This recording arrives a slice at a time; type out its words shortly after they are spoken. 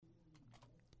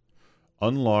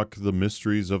Unlock the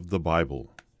Mysteries of the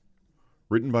Bible.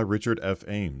 Written by Richard F.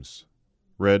 Ames.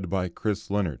 Read by Chris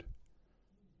Leonard.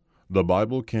 The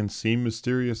Bible can seem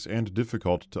mysterious and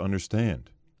difficult to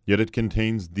understand, yet it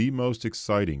contains the most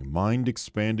exciting,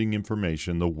 mind-expanding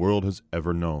information the world has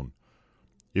ever known.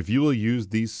 If you will use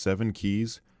these 7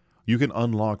 keys, you can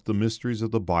unlock the mysteries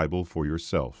of the Bible for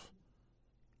yourself.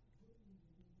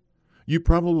 You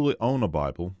probably own a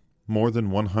Bible. More than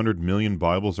 100 million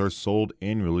Bibles are sold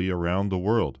annually around the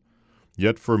world.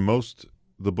 Yet for most,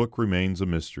 the book remains a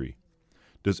mystery.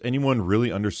 Does anyone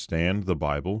really understand the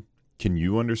Bible? Can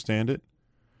you understand it?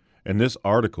 In this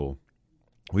article,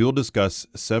 we will discuss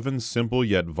 7 simple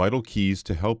yet vital keys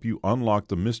to help you unlock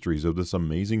the mysteries of this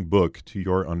amazing book to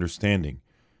your understanding.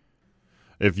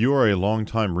 If you are a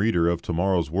longtime reader of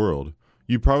Tomorrow's World,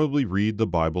 you probably read the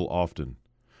Bible often.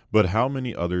 But how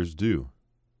many others do?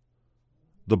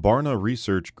 The Barna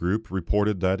Research Group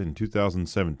reported that in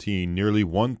 2017, nearly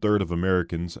 1/3 of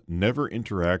Americans never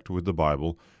interact with the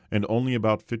Bible, and only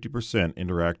about 50%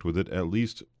 interact with it at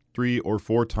least 3 or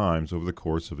 4 times over the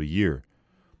course of a year.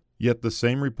 Yet the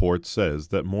same report says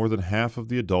that more than half of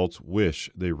the adults wish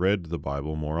they read the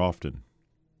Bible more often.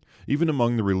 Even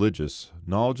among the religious,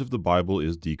 knowledge of the Bible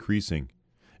is decreasing.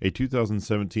 A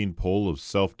 2017 poll of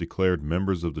self-declared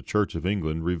members of the Church of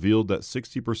England revealed that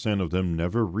 60% of them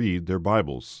never read their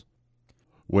Bibles.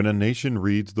 When a nation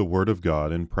reads the Word of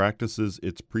God and practices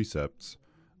its precepts,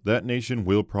 that nation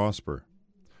will prosper.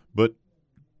 But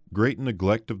great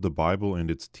neglect of the Bible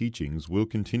and its teachings will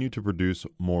continue to produce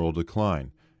moral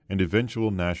decline and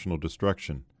eventual national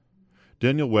destruction.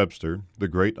 Daniel Webster, the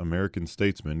great American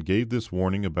statesman, gave this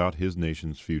warning about his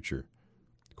nation's future.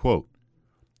 Quote,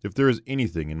 "If there is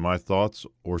anything in my thoughts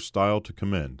or style to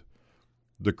commend,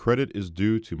 the credit is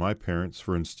due to my parents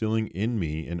for instilling in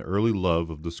me an early love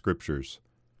of the Scriptures.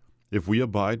 If we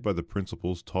abide by the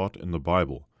principles taught in the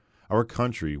Bible, our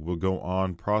country will go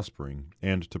on prospering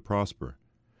and to prosper.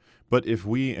 But if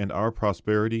we and our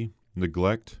prosperity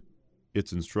neglect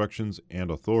its instructions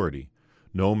and authority,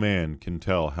 no man can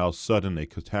tell how sudden a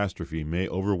catastrophe may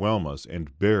overwhelm us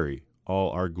and bury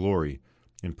all our glory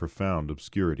in profound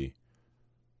obscurity."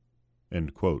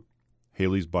 End quote.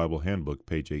 Haley's Bible Handbook,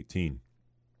 page 18.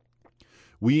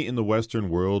 We in the Western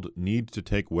world need to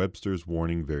take Webster's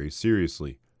warning very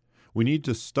seriously. We need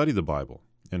to study the Bible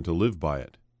and to live by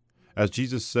it. As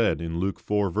Jesus said in Luke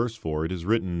 4, verse 4, it is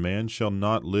written, "Man shall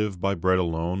not live by bread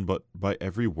alone, but by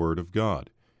every word of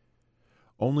God."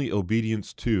 Only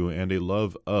obedience to and a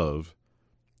love of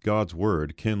God's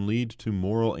Word can lead to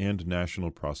moral and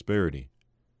national prosperity.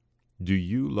 Do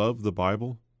you love the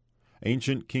Bible?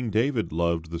 Ancient King David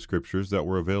loved the Scriptures that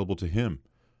were available to him.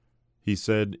 He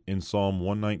said in Psalm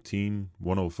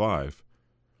 119:105,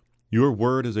 "Your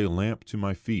word is a lamp to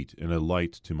my feet and a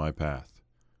light to my path."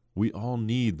 We all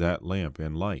need that lamp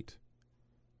and light.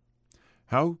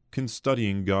 How can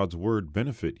studying God's Word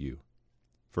benefit you?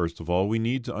 First of all, we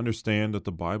need to understand that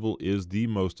the Bible is the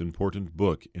most important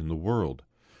book in the world.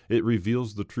 It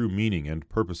reveals the true meaning and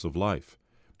purpose of life.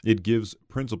 It gives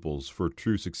principles for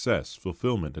true success,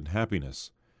 fulfillment, and happiness.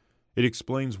 It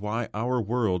explains why our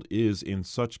world is in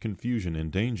such confusion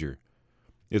and danger.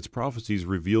 Its prophecies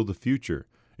reveal the future,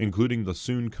 including the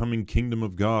soon-coming kingdom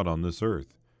of God on this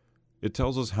earth. It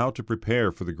tells us how to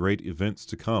prepare for the great events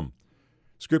to come.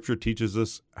 Scripture teaches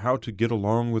us how to get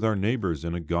along with our neighbors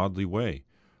in a godly way,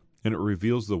 and it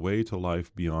reveals the way to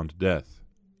life beyond death,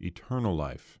 eternal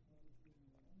life.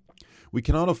 We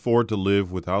cannot afford to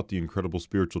live without the incredible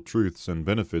spiritual truths and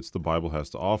benefits the Bible has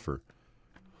to offer.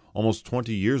 Almost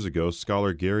 20 years ago,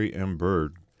 scholar Gary M.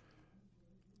 Bird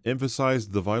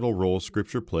emphasized the vital role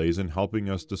Scripture plays in helping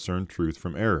us discern truth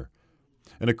from error.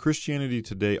 In a Christianity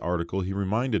Today article, he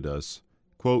reminded us,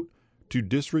 quote, "To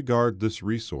disregard this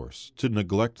resource, to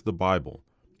neglect the Bible,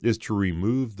 is to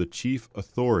remove the chief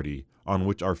authority on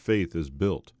which our faith is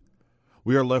built.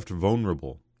 We are left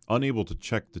vulnerable, unable to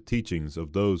check the teachings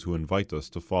of those who invite us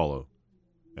to follow."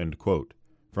 End quote.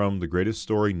 From The Greatest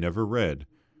Story Never Read,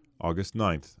 August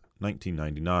 9th,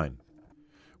 1999.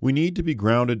 We need to be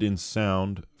grounded in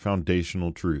sound,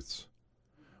 foundational truths.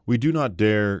 We do not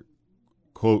dare,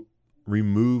 quote,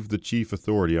 "remove the chief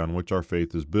authority on which our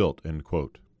faith is built," end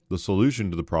quote. The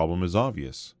solution to the problem is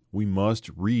obvious. We must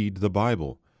read the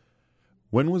Bible.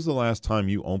 When was the last time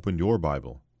you opened your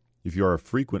Bible? If you are a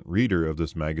frequent reader of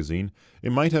this magazine,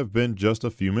 it might have been just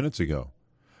a few minutes ago.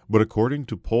 But according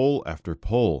to poll after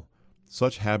poll,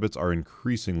 such habits are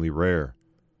increasingly rare.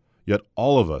 Yet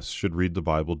all of us should read the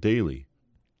Bible daily.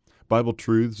 Bible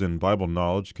truths and Bible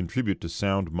knowledge contribute to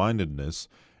sound-mindedness,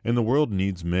 and the world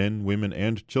needs men, women,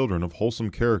 and children of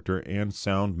wholesome character and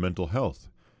sound mental health.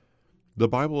 The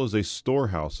Bible is a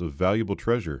storehouse of valuable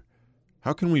treasure.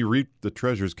 How can we reap the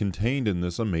treasures contained in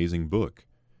this amazing book?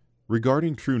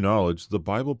 Regarding true knowledge, the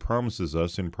Bible promises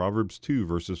us in Proverbs 2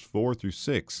 verses 4 through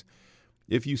 6,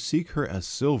 "If you seek her as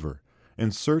silver,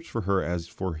 and search for her as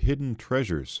for hidden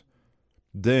treasures,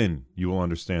 then you will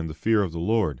understand the fear of the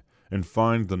Lord, and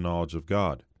find the knowledge of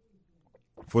God.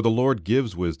 For the Lord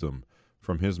gives wisdom,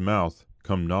 from his mouth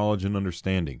come knowledge and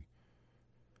understanding."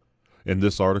 In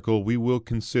this article, we will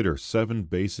consider 7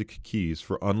 basic keys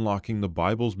for unlocking the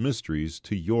Bible's mysteries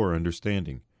to your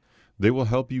understanding. They will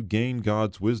help you gain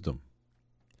God's wisdom.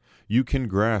 You can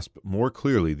grasp more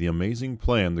clearly the amazing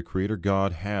plan the Creator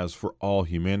God has for all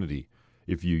humanity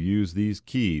if you use these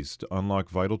keys to unlock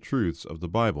vital truths of the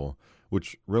Bible,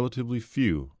 which relatively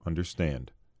few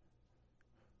understand.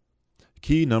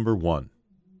 Key number 1.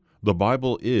 The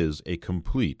Bible is a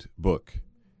complete book.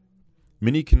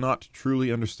 Many cannot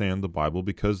truly understand the Bible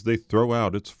because they throw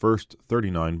out its first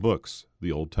 39 books,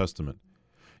 the Old Testament.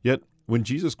 Yet, when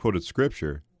Jesus quoted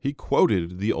Scripture, he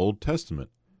quoted the Old Testament.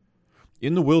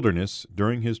 In the wilderness,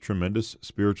 during his tremendous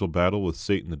spiritual battle with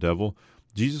Satan the devil,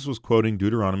 Jesus was quoting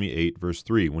Deuteronomy 8, verse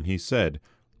 3, when he said,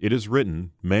 "It is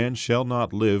written, man shall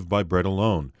not live by bread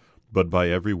alone, but by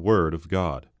every word of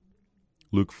God."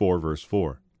 Luke 4, verse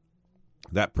 4.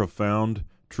 That profound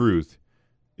truth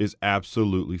is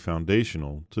absolutely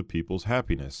foundational to people's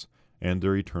happiness and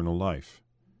their eternal life.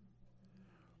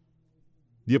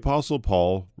 The Apostle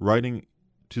Paul, writing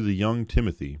to the young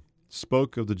Timothy,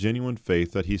 spoke of the genuine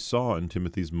faith that he saw in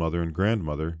Timothy's mother and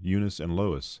grandmother, Eunice and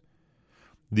Lois.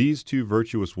 These 2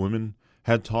 virtuous women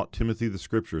had taught Timothy the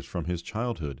Scriptures from his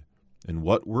childhood. And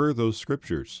what were those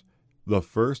Scriptures? The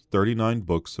first 39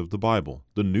 books of the Bible.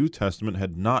 The New Testament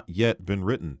had not yet been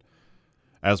written.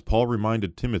 As Paul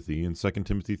reminded Timothy in 2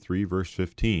 Timothy 3, verse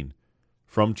 15,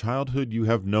 "From childhood you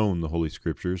have known the Holy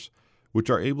Scriptures, which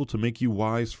are able to make you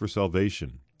wise for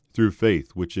salvation, through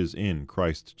faith which is in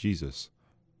Christ Jesus."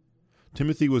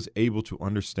 Timothy was able to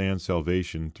understand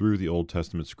salvation through the Old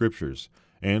Testament Scriptures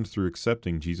and through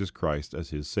accepting Jesus Christ as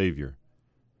his Savior.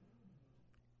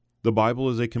 The Bible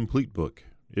is a complete book.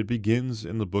 It begins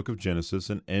in the book of Genesis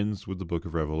and ends with the book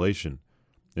of Revelation.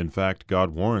 In fact,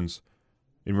 God warns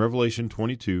in Revelation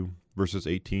 22, verses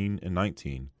 18 and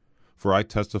 19, "For I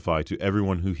testify to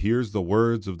everyone who hears the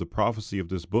words of the prophecy of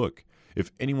this book,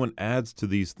 if anyone adds to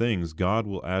these things, God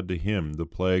will add to him the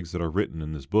plagues that are written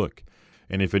in this book.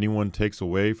 And if anyone takes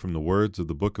away from the words of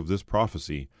the book of this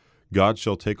prophecy, God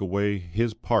shall take away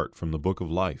his part from the book of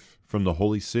life, from the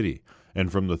holy city,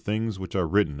 and from the things which are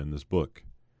written in this book."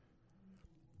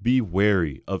 Be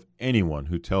wary of anyone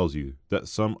who tells you that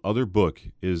some other book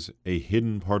is a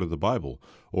hidden part of the Bible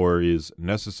or is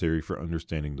necessary for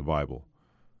understanding the Bible.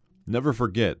 Never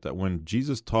forget that when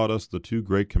Jesus taught us the 2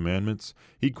 great commandments,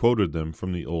 he quoted them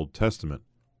from the Old Testament.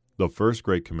 The first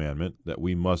great commandment, that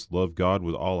we must love God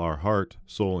with all our heart,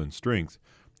 soul, and strength,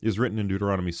 is written in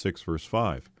Deuteronomy 6, verse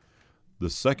 5.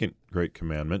 The second great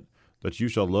commandment, that you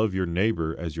shall love your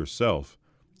neighbor as yourself,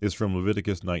 is from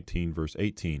Leviticus 19, verse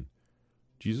 18.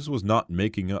 Jesus was not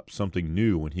making up something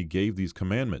new when he gave these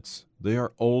commandments. They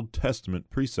are Old Testament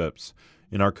precepts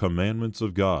and are commandments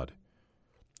of God.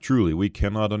 Truly, we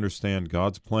cannot understand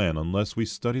God's plan unless we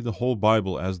study the whole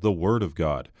Bible as the Word of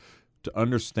God. To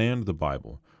understand the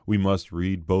Bible, we must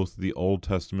read both the Old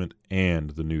Testament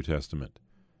and the New Testament.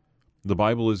 The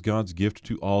Bible is God's gift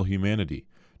to all humanity.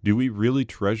 Do we really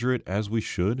treasure it as we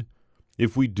should?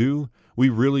 If we do, we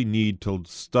really need to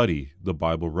study the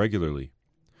Bible regularly.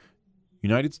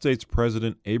 United States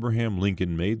President Abraham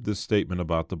Lincoln made this statement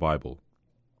about the Bible.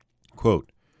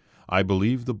 Quote, "I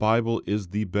believe the Bible is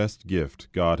the best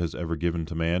gift God has ever given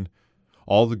to man.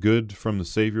 All the good from the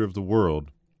Savior of the world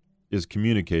is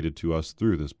communicated to us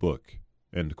through this book."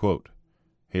 End quote.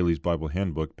 Haley's Bible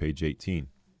Handbook, page 18.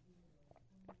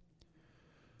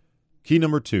 Key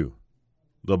number 2.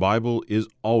 The Bible is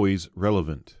always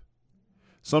relevant.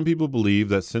 Some people believe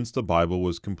that since the Bible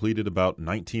was completed about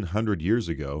 1900 years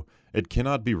ago, it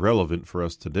cannot be relevant for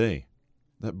us today.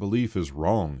 That belief is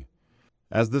wrong.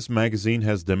 As this magazine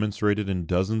has demonstrated in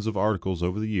dozens of articles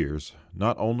over the years,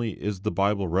 not only is the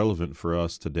Bible relevant for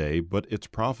us today, but its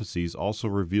prophecies also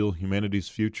reveal humanity's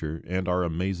future and our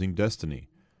amazing destiny.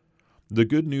 The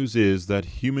good news is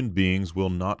that human beings will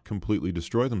not completely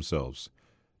destroy themselves.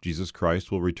 Jesus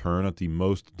Christ will return at the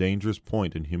most dangerous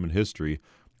point in human history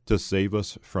to save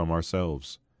us from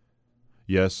ourselves.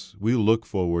 Yes, we look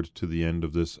forward to the end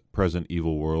of this present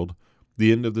evil world,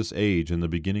 the end of this age and the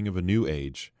beginning of a new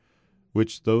age,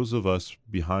 which those of us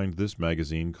behind this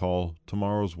magazine call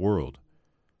tomorrow's world.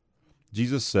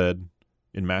 Jesus said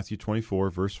in Matthew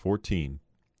 24, verse 14,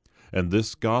 And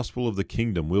this gospel of the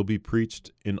kingdom will be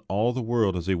preached in all the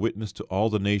world as a witness to all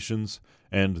the nations,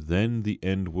 and then the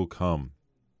end will come.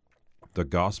 The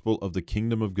gospel of the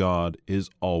kingdom of God is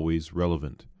always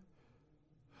relevant.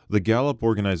 The Gallup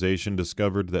organization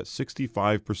discovered that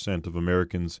 65% of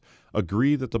Americans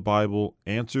agree that the Bible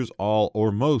answers all or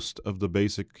most of the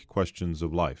basic questions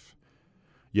of life.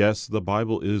 Yes, the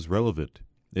Bible is relevant.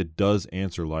 It does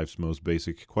answer life's most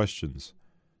basic questions.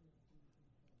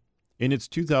 In its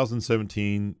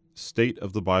 2017 State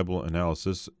of the Bible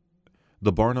analysis,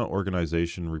 the Barna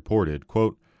organization reported,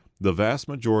 quote, "The vast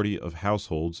majority of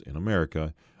households in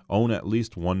America own at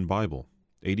least one Bible,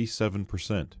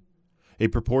 87%, a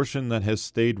proportion that has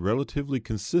stayed relatively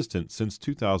consistent since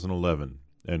 2011,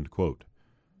 end quote.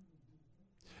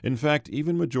 In fact,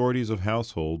 even majorities of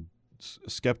households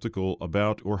skeptical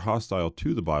about or hostile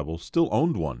to the Bible still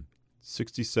owned one,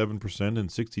 67% and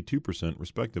 62%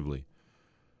 respectively.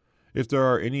 If there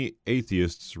are any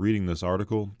atheists reading this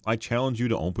article, I challenge you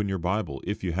to open your Bible,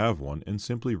 if you have one, and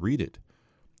simply read it.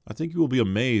 I think you will be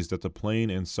amazed at the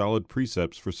plain and solid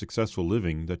precepts for successful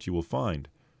living that you will find.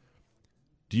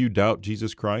 Do you doubt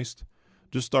Jesus Christ?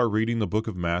 Just start reading the book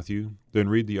of Matthew, then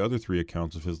read the other 3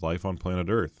 accounts of his life on planet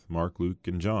Earth, Mark, Luke,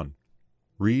 and John.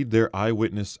 Read their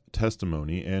eyewitness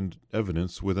testimony and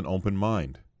evidence with an open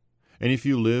mind. And if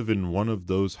you live in one of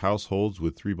those households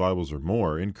with 3 Bibles or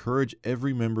more, encourage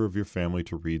every member of your family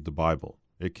to read the Bible.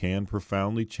 It can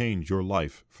profoundly change your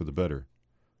life for the better.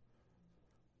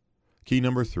 Key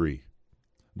number 3.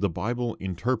 The Bible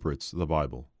interprets the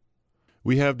Bible.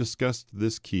 We have discussed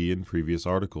this key in previous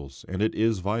articles, and it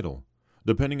is vital.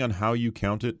 Depending on how you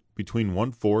count it, between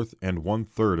 1/4 and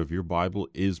 1/3 of your Bible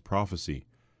is prophecy.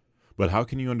 But how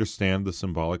can you understand the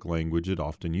symbolic language it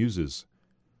often uses?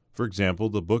 For example,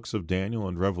 the books of Daniel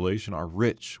and Revelation are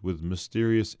rich with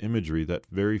mysterious imagery that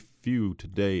very few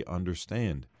today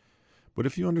understand. But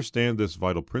if you understand this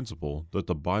vital principle, that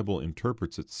the Bible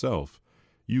interprets itself,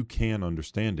 you can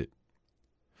understand it.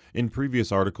 In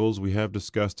previous articles, we have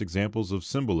discussed examples of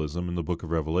symbolism in the book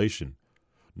of Revelation.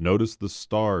 Notice the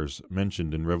stars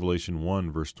mentioned in Revelation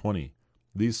 1, verse 20.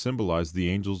 These symbolize the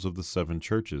angels of the 7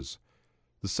 churches.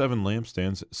 The 7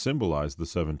 lampstands symbolize the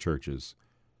 7 churches.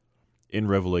 In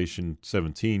Revelation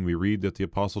 17, we read that the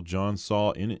Apostle John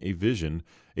saw in a vision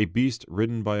a beast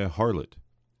ridden by a harlot.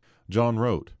 John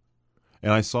wrote,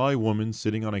 "And I saw a woman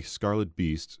sitting on a scarlet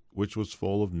beast, which was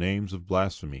full of names of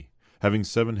blasphemy, having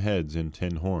 7 heads and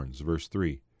 10 horns." Verse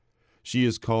 3. She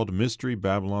is called Mystery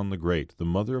Babylon the Great, the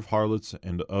mother of harlots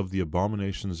and of the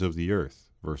abominations of the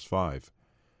earth. Verse 5.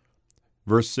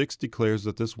 Verse 6 declares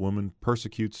that this woman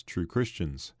persecutes true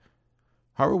Christians.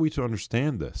 How are we to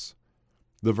understand this?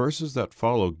 The verses that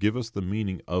follow give us the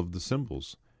meaning of the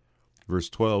symbols. Verse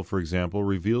 12, for example,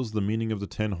 reveals the meaning of the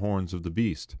 10 horns of the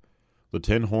beast. The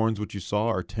 10 horns which you saw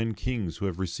are 10 kings who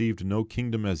have received no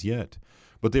kingdom as yet,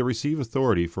 but they receive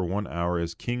authority for 1 hour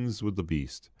as kings with the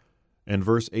beast. And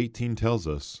verse 18 tells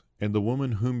us, "And the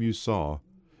woman whom you saw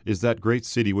is that great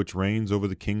city which reigns over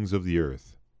the kings of the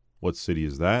earth." What city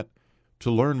is that?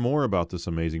 To learn more about this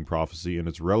amazing prophecy and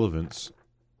its relevance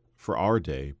for our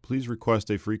day, please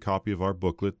request a free copy of our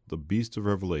booklet, The Beast of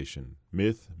Revelation,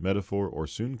 Myth, Metaphor, or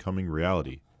Soon-Coming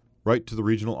Reality. Write to the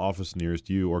regional office nearest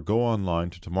you or go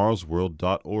online to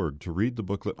tomorrowsworld.org to read the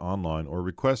booklet online or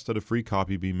request that a free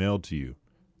copy be mailed to you.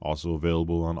 Also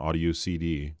available on audio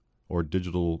CD or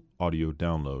digital audio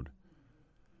download.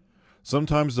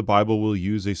 Sometimes the Bible will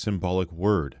use a symbolic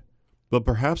word, but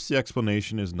perhaps the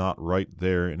explanation is not right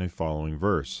there in a following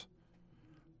verse.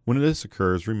 When this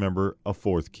occurs, remember a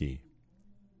 4th key.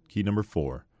 Key number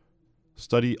 4.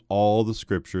 Study all the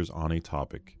scriptures on a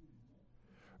topic.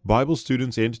 Bible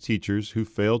students and teachers who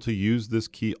fail to use this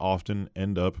key often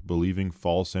end up believing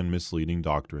false and misleading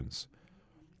doctrines.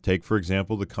 Take, for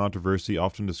example, the controversy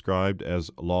often described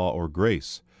as law or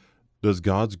grace. Does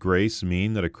God's grace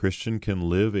mean that a Christian can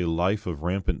live a life of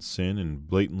rampant sin and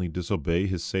blatantly disobey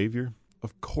his Savior?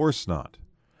 Of course not.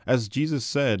 As Jesus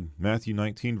said, Matthew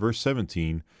 19, verse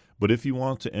 17, "But if you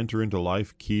want to enter into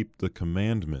life, keep the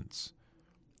commandments."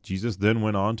 Jesus then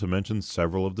went on to mention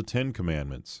several of the 10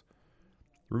 commandments.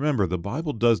 Remember, the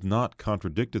Bible does not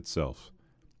contradict itself.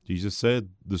 Jesus said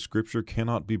the scripture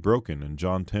cannot be broken in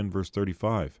John 10, verse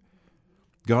 35.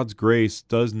 God's grace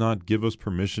does not give us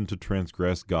permission to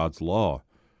transgress God's law.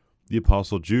 The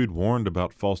Apostle Jude warned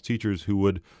about false teachers who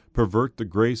would pervert the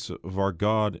grace of our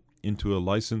God into a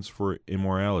license for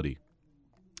immorality.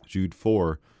 Jude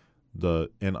 4, the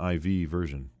NIV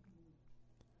version.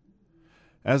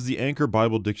 As the Anchor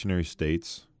Bible Dictionary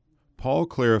states, Paul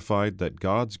clarified that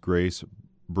God's grace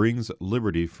brings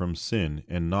liberty from sin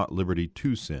and not liberty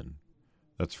to sin.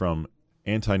 That's from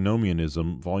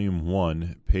Antinomianism, Volume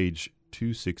 1, page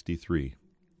 263.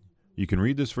 You can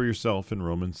read this for yourself in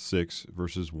Romans 6,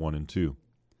 verses 1 and 2.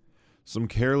 Some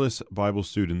careless Bible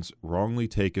students wrongly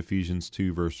take Ephesians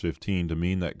 2, verse 15 to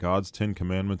mean that God's 10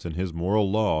 commandments and his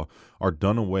moral law are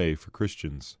done away for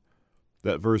Christians.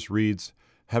 That verse reads,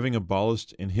 having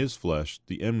abolished in his flesh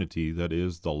the enmity, that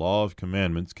is, the law of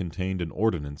commandments contained in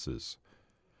ordinances.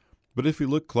 But if we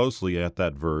look closely at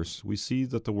that verse, we see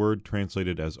that the word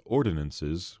translated as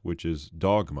ordinances, which is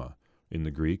dogma in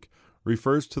the Greek,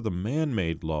 refers to the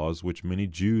man-made laws which many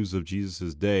Jews of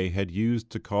Jesus' day had used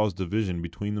to cause division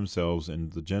between themselves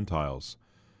and the Gentiles.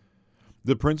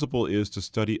 The principle is to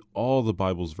study all the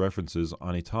Bible's references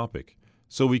on a topic,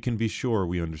 so we can be sure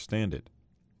we understand it.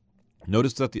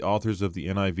 Notice that the authors of the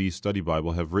NIV Study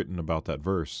Bible have written about that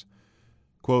verse.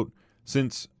 Quote,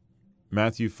 since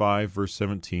Matthew 5, verse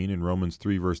 17 and Romans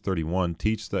 3, verse 31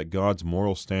 teach that God's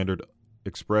moral standard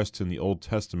expressed in the Old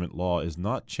Testament law is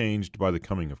not changed by the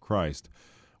coming of Christ,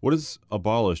 what is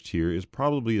abolished here is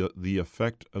probably the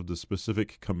effect of the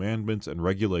specific commandments and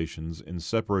regulations in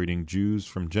separating Jews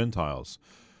from Gentiles,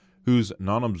 whose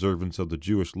non-observance of the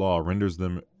Jewish law renders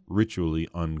them ritually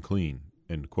unclean.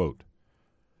 End quote.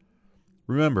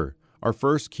 Remember, our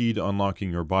first key to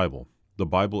unlocking your Bible: the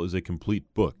Bible is a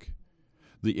complete book.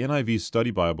 The NIV Study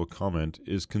Bible comment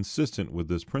is consistent with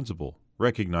this principle,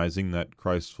 recognizing that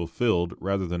Christ fulfilled,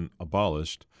 rather than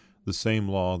abolished, the same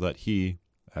law that he,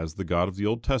 as the God of the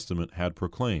Old Testament, had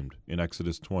proclaimed in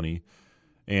Exodus 20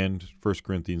 and 1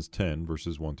 Corinthians 10,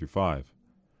 verses 1 through 5.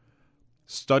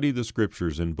 Study the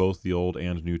Scriptures in both the Old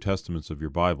and New Testaments of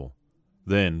your Bible.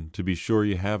 Then, to be sure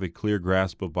you have a clear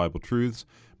grasp of Bible truths,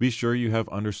 be sure you have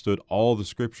understood all the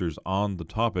Scriptures on the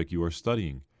topic you are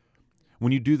studying.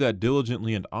 When you do that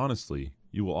diligently and honestly,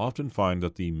 you will often find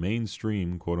that the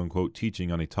mainstream quote-unquote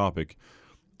teaching on a topic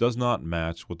does not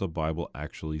match what the Bible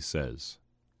actually says.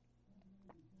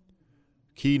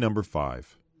 Key number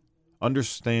 5.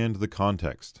 Understand the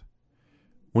context.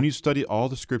 When you study all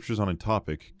the Scriptures on a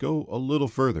topic, go a little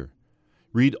further.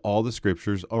 Read all the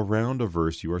Scriptures around a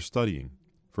verse you are studying.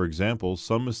 For example,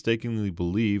 some mistakenly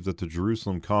believe that the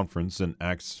Jerusalem Conference in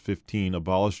Acts 15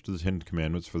 abolished the 10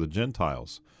 Commandments for the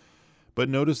Gentiles. But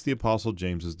notice the Apostle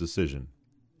James's decision.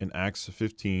 In Acts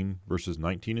 15, verses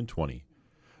 19 and 20,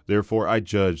 therefore I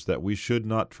judge that we should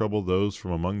not trouble those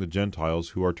from among the Gentiles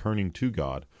who are turning to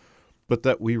God, but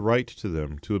that we write to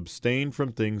them to abstain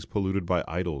from things polluted by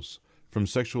idols, from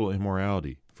sexual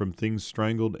immorality, from things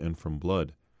strangled, and from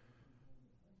blood.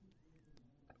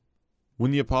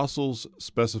 When the apostles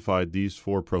specified these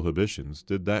 4 prohibitions,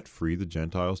 did that free the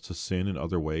Gentiles to sin in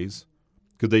other ways?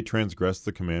 Could they transgress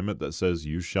the commandment that says,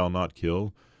 you shall not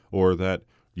kill, or that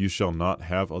you shall not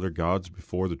have other gods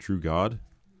before the true God?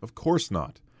 Of course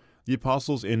not. The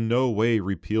apostles in no way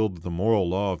repealed the moral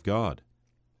law of God.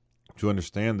 To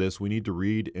understand this, we need to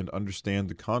read and understand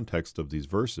the context of these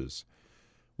verses.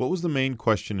 What was the main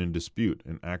question in dispute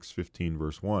in Acts 15,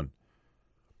 verse 1?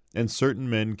 And certain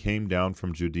men came down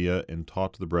from Judea and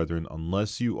taught the brethren,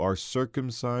 unless you are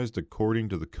circumcised according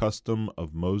to the custom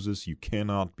of Moses, you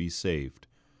cannot be saved.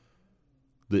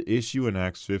 The issue in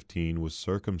Acts 15 was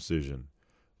circumcision.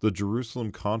 The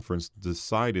Jerusalem Conference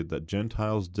decided that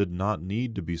Gentiles did not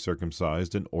need to be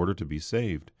circumcised in order to be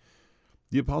saved.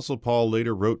 The Apostle Paul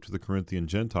later wrote to the Corinthian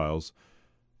Gentiles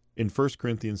in 1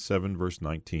 Corinthians 7, verse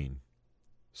 19,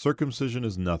 circumcision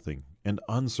is nothing, and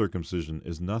uncircumcision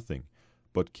is nothing,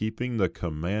 but keeping the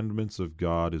commandments of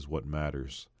God is what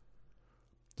matters.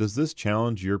 Does this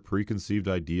challenge your preconceived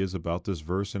ideas about this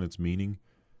verse and its meaning?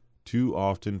 Too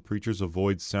often, preachers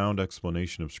avoid sound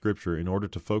explanation of Scripture in order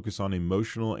to focus on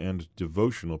emotional and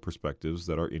devotional perspectives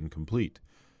that are incomplete.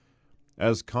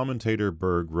 As commentator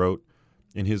Berg wrote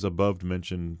in his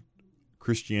above-mentioned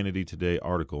Christianity Today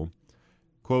article,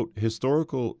 quote,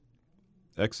 historical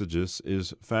exegesis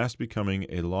is fast becoming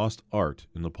a lost art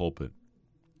in the pulpit.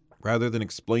 Rather than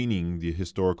explaining the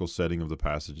historical setting of the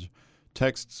passage,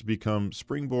 texts become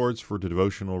springboards for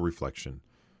devotional reflection.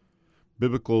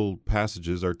 Biblical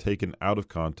passages are taken out of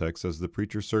context as the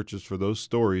preacher searches for those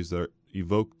stories that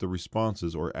evoke the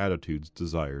responses or attitudes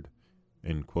desired.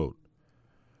 End quote.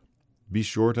 Be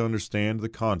sure to understand the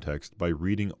context by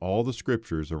reading all the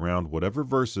Scriptures around whatever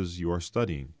verses you are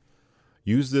studying.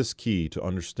 Use this key to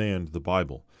understand the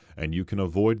Bible, and you can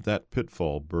avoid that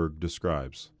pitfall Berg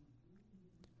describes.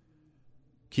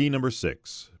 Key number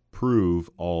 6.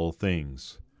 Prove all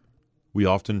things. We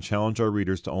often challenge our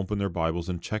readers to open their Bibles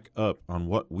and check up on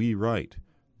what we write.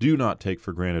 Do not take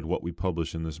for granted what we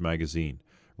publish in this magazine.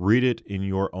 Read it in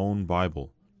your own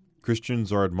Bible.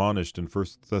 Christians are admonished in 1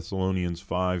 Thessalonians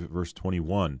 5, verse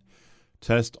 21,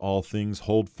 Test all things,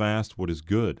 hold fast what is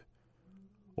good.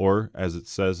 Or, as it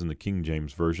says in the King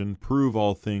James Version, prove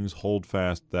all things, hold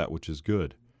fast that which is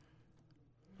good.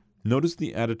 Notice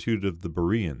the attitude of the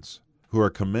Bereans, who are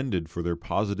commended for their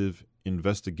positive,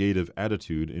 investigative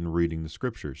attitude in reading the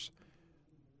Scriptures.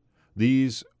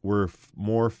 These were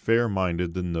more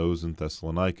fair-minded than those in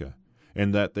Thessalonica,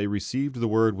 and that they received the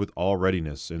word with all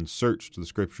readiness and searched the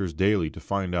Scriptures daily to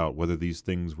find out whether these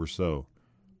things were so.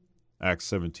 Acts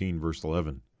 17, verse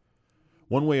 11.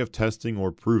 One way of testing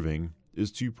or proving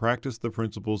is to practice the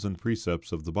principles and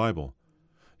precepts of the Bible.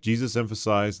 Jesus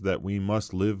emphasized that we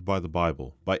must live by the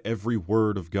Bible, by every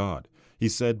word of God. He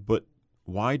said, "But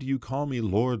why do you call me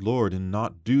Lord, Lord, and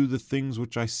not do the things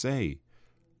which I say?"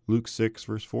 Luke 6,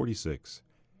 verse 46.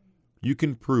 You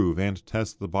can prove and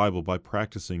test the Bible by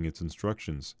practicing its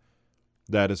instructions.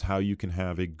 That is how you can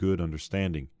have a good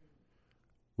understanding.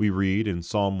 We read in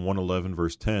Psalm 111,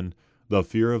 verse 10, "The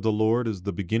fear of the Lord is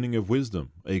the beginning of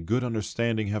wisdom. A good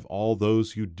understanding have all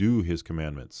those who do his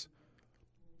commandments."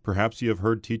 Perhaps you have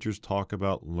heard teachers talk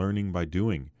about learning by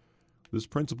doing. This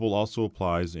principle also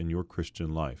applies in your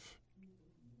Christian life.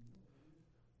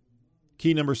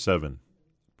 Key number 7.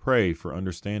 Pray for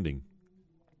understanding.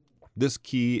 This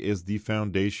key is the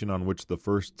foundation on which the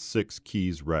first 6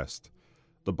 keys rest.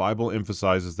 The Bible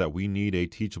emphasizes that we need a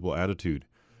teachable attitude.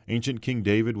 Ancient King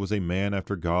David was a man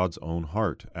after God's own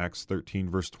heart, Acts 13,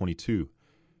 verse 22.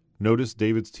 Notice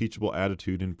David's teachable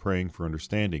attitude in praying for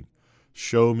understanding.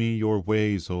 "Show me your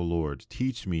ways, O Lord.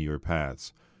 Teach me your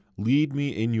paths. Lead me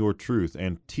in your truth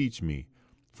and teach me,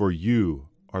 for you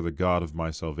are the God of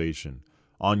my salvation.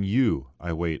 On you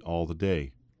I wait all the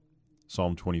day."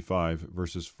 Psalm 25,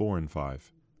 verses 4 and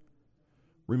 5.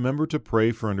 Remember to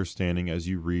pray for understanding as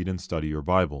you read and study your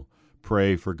Bible.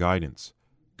 Pray for guidance.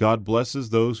 God blesses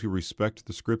those who respect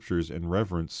the Scriptures and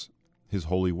reverence His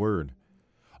holy word.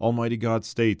 Almighty God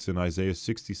states in Isaiah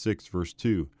 66, verse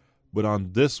 2, "But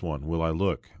on this one will I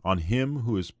look, on him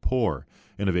who is poor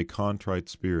and of a contrite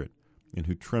spirit, and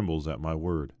who trembles at my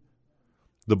word."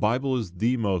 The Bible is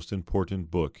the most important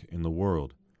book in the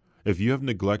world. If you have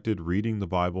neglected reading the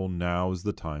Bible, now is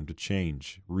the time to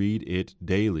change. Read it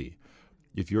daily.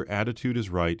 If your attitude is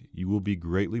right, you will be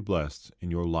greatly blessed and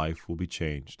your life will be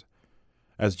changed.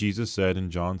 As Jesus said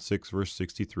in John 6, verse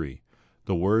 63,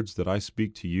 "The words that I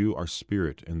speak to you are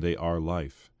spirit and they are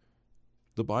life."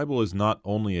 The Bible is not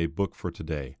only a book for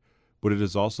today, but it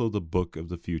is also the book of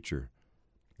the future.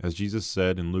 As Jesus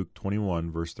said in Luke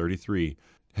 21, verse 33,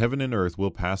 "Heaven and earth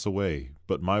will pass away,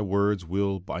 but my words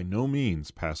will by no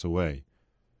means pass away."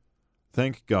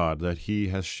 Thank God that He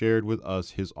has shared with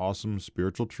us His awesome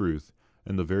spiritual truth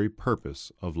and the very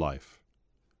purpose of life.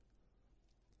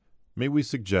 May we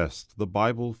suggest the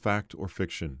Bible, fact or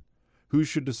fiction? Who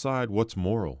should decide what's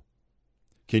moral?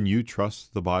 Can you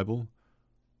trust the Bible?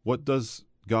 What does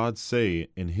God say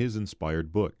in His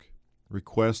inspired book?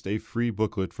 Request a free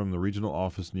booklet from the regional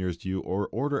office nearest you or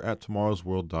order at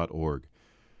tomorrowsworld.org.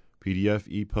 PDF,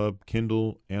 EPUB,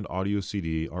 Kindle, and audio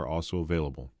CD are also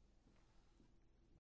available.